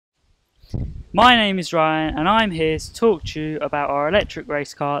My name is Ryan and I'm here to talk to you about our electric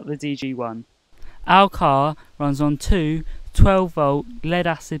race car, the DG1. Our car runs on two 12-volt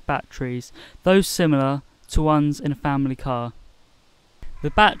lead-acid batteries, those similar to ones in a family car. The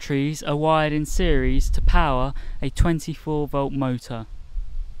batteries are wired in series to power a 24-volt motor.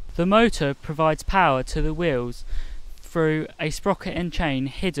 The motor provides power to the wheels through a sprocket and chain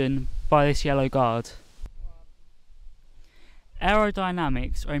hidden by this yellow guard.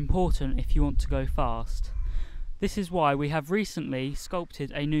 Aerodynamics are important if you want to go fast. This is why we have recently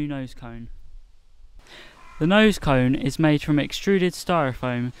sculpted a new nose cone. The nose cone is made from extruded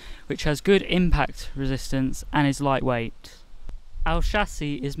styrofoam, which has good impact resistance and is lightweight. Our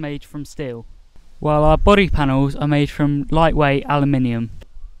chassis is made from steel, while our body panels are made from lightweight aluminium.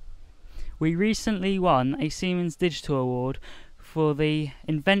 We recently won a Siemens Digital Award for the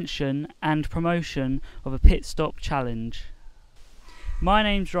invention and promotion of a pit stop challenge. My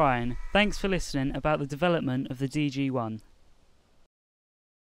name's Ryan. Thanks for listening about the development of the DG1.